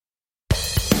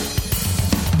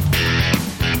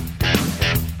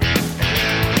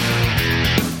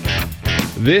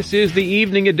This is the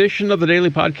evening edition of the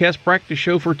Daily Podcast Practice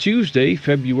Show for Tuesday,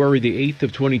 February the 8th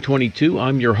of 2022.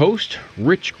 I'm your host,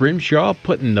 Rich Grimshaw,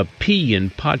 putting the P in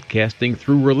podcasting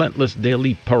through relentless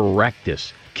daily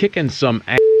practice, kicking some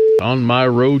ass on my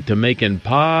road to making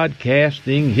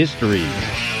podcasting history.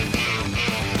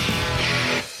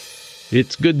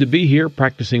 It's good to be here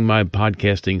practicing my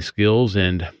podcasting skills,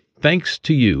 and thanks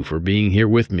to you for being here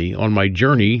with me on my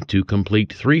journey to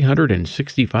complete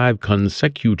 365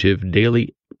 consecutive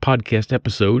daily podcast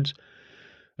episodes,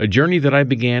 a journey that I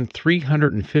began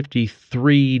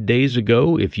 353 days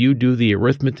ago. If you do the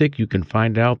arithmetic, you can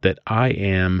find out that I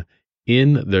am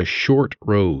in the short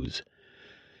rows.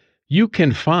 You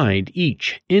can find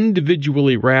each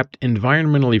individually wrapped,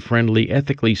 environmentally friendly,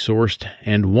 ethically sourced,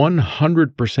 and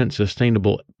 100%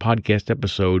 sustainable podcast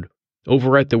episode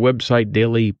over at the website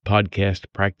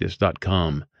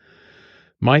dailypodcastpractice.com.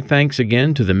 My thanks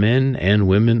again to the men and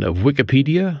women of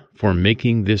Wikipedia for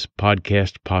making this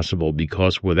podcast possible,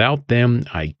 because without them,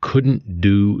 I couldn't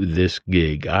do this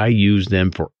gig. I use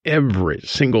them for every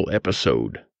single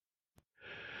episode.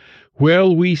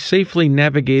 Well, we safely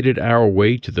navigated our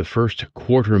way to the first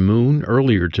quarter moon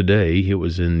earlier today. It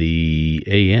was in the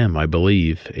AM, I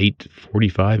believe,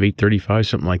 8:45, 8:35,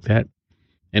 something like that.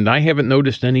 And I haven't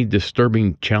noticed any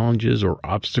disturbing challenges or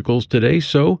obstacles today,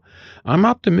 so I'm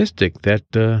optimistic that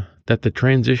the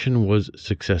transition was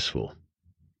successful.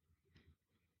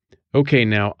 Okay,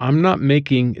 now, I'm not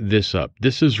making this up.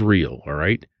 This is real, all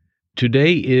right?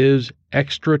 Today is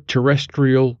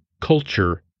Extraterrestrial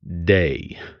Culture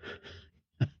Day.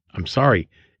 I'm sorry.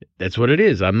 That's what it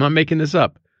is. I'm not making this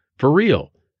up. For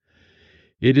real.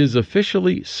 It is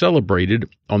officially celebrated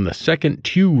on the second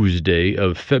Tuesday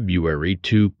of February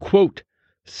to, quote,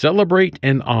 celebrate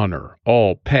and honor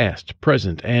all past,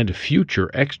 present, and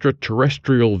future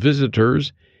extraterrestrial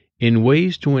visitors in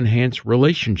ways to enhance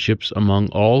relationships among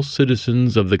all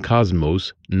citizens of the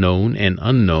cosmos, known and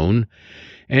unknown,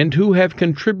 and who have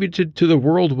contributed to the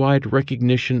worldwide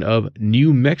recognition of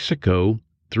New Mexico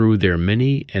through their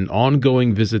many and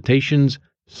ongoing visitations,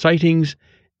 sightings,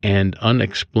 and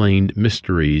unexplained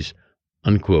mysteries,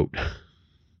 unquote.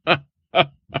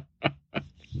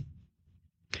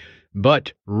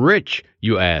 But, Rich,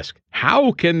 you ask,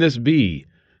 how can this be?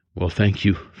 Well, thank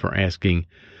you for asking.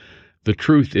 The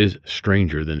truth is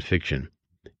stranger than fiction.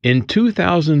 In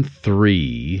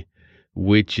 2003,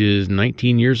 which is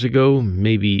 19 years ago,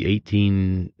 maybe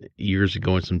 18 years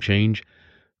ago and some change,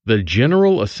 the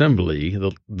General Assembly,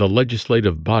 the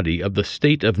legislative body of the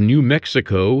state of New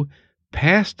Mexico,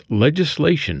 passed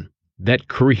legislation that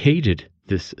created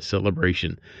this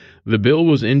celebration. The bill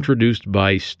was introduced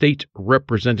by State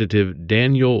Representative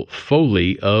Daniel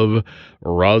Foley of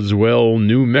Roswell,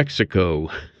 New Mexico.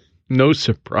 No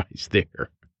surprise there.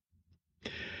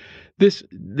 This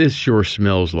sure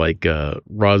smells like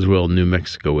Roswell, New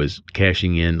Mexico is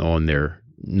cashing in on their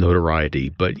notoriety.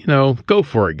 But, go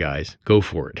for it, guys. Go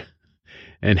for it.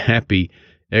 And happy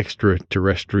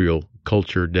Extraterrestrial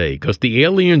Culture Day, because the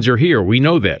aliens are here. We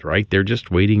know that, right? They're just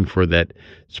waiting for that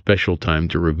special time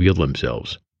to reveal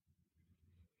themselves.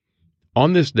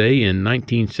 On this day in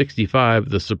 1965,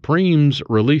 the Supremes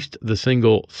released the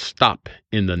single Stop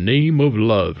in the Name of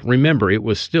Love. Remember, it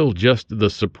was still just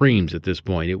the Supremes at this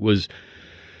point. It was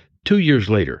 2 years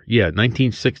later,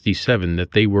 1967,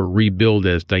 that they were rebilled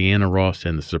as Diana Ross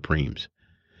and the Supremes.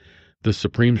 The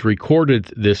Supremes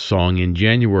recorded this song in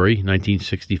January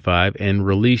 1965 and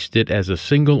released it as a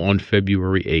single on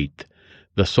February 8th.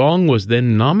 The song was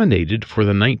then nominated for the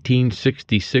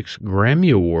 1966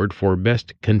 Grammy Award for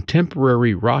Best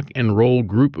Contemporary Rock and Roll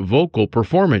Group Vocal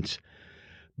Performance.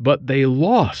 But they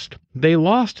lost. They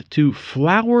lost to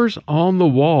Flowers on the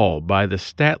Wall by the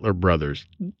Statler Brothers.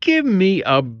 Give me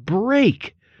a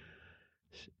break.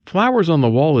 Flowers on the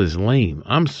Wall is lame.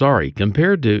 I'm sorry.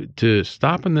 Compared to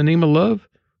Stop in the Name of Love?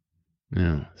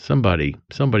 No, somebody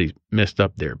messed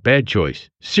up there. Bad choice.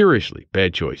 Seriously,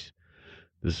 bad choice.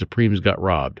 The Supremes got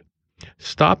robbed.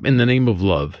 Stop in the Name of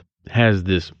Love has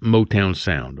this Motown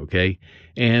sound, okay?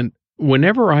 And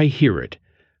whenever I hear it,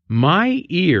 my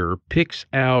ear picks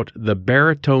out the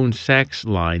baritone sax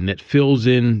line that fills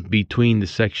in between the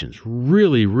sections.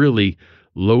 Really, really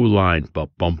low line. Bum,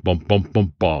 bum, bum, bum,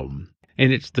 bum, bum.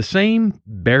 And it's the same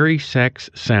bari sax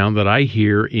sound that I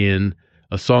hear in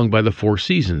a song by the Four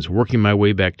Seasons, Working My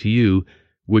Way Back to You,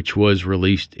 which was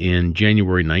released in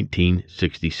January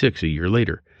 1966, a year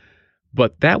later.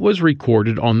 But that was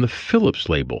recorded on the Philips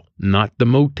label, not the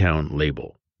Motown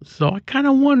label. So I kind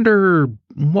of wonder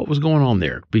what was going on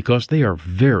there, because they are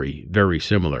very, very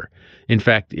similar. In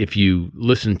fact, if you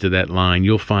listen to that line,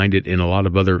 you'll find it in a lot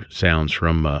of other sounds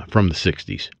from the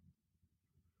 60s.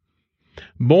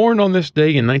 Born on this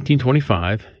day in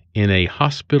 1925 in a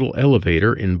hospital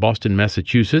elevator in Boston,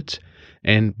 Massachusetts,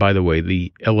 and by the way,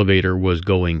 the elevator was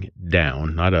going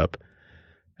down, not up,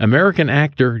 American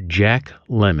actor Jack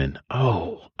Lemmon.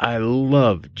 Oh, I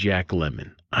love Jack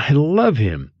Lemmon. I love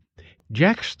him.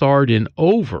 Jack starred in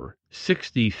over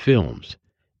 60 films.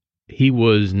 He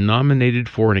was nominated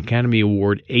for an Academy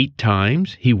Award 8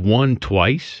 times. He won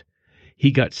twice. He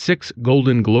got 6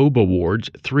 Golden Globe Awards,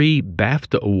 3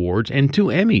 BAFTA Awards, and 2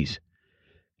 Emmys.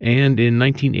 And in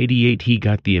 1988, he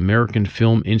got the American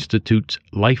Film Institute's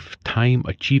Lifetime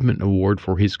Achievement Award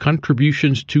for his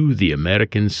contributions to the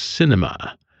American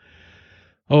cinema.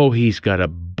 Oh, he's got a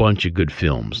bunch of good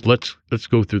films. Let's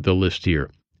go through the list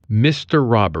here. Mr.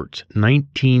 Roberts,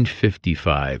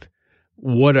 1955.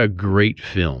 What a great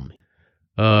film.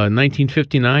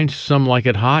 1959, Some Like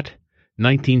It Hot.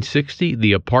 1960,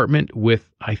 The Apartment with,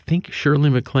 I think,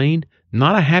 Shirley MacLaine.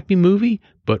 Not a happy movie,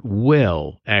 but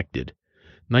well acted.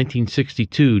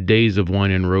 1962, Days of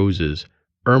Wine and Roses.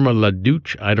 Irma La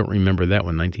Douce, I don't remember that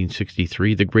one.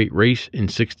 1963, The Great Race in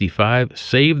 65.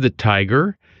 Save the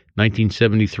Tiger,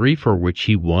 1973, for which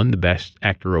he won the Best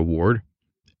Actor Award.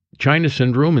 China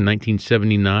Syndrome in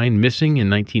 1979, Missing in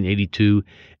 1982,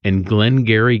 and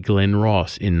Glengarry Glen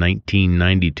Ross in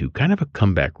 1992. Kind of a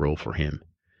comeback role for him.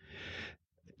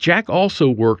 Jack also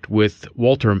worked with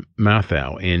Walter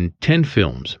Matthau in 10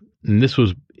 films. And this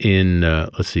was in,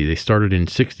 they started in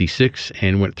 66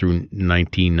 and went through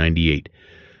 1998.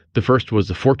 The first was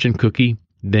The Fortune Cookie,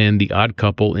 then The Odd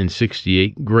Couple in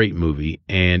 68, great movie,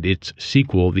 and its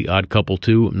sequel, The Odd Couple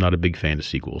 2, I'm not a big fan of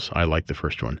sequels. I like the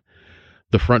first one.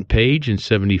 The Front Page in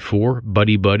 74,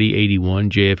 Buddy Buddy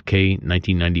 81, JFK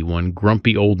 1991,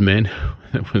 Grumpy Old Men,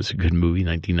 that was a good movie,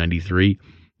 1993.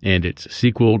 And its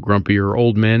sequel, Grumpier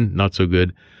Old Men, not so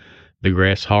good. The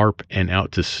Grass Harp and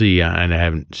Out to Sea, and I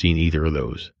haven't seen either of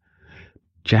those.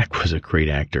 Jack was a great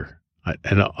actor.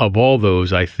 And of all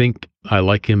those, I think I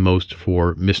like him most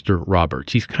for Mr.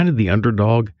 Roberts. He's kind of the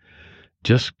underdog,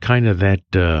 just kind of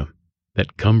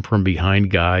that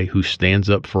come-from-behind guy who stands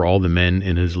up for all the men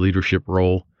in his leadership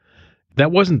role.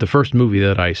 That wasn't the first movie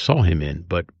that I saw him in,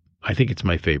 but I think it's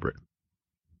my favorite.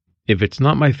 If it's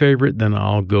not my favorite, then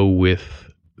I'll go with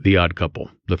The Odd Couple,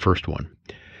 the first one.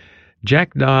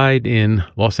 Jack died in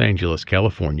Los Angeles,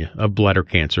 California, of bladder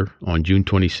cancer on June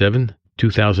 27,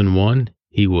 2001.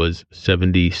 He was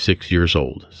 76 years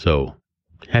old. So,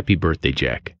 happy birthday,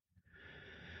 Jack.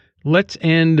 Let's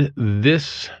end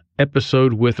this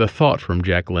episode with a thought from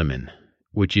Jack Lemmon,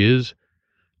 which is,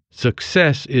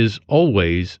 success is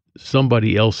always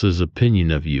somebody else's opinion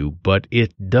of you, but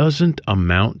it doesn't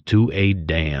amount to a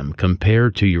damn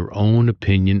compared to your own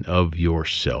opinion of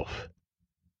yourself.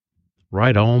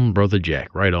 Right on, Brother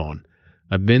Jack, right on.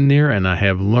 I've been there and I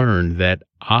have learned that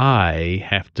I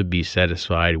have to be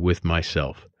satisfied with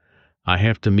myself. I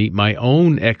have to meet my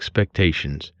own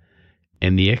expectations,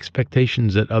 and the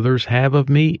expectations that others have of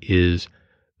me is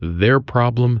their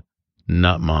problem,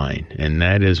 not mine, and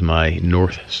that is my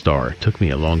North Star. It took me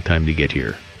a long time to get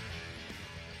here.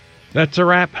 That's a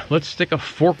wrap. Let's stick a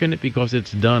fork in it because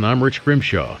it's done. I'm Rich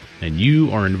Grimshaw, and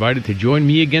you are invited to join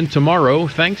me again tomorrow.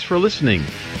 Thanks for listening.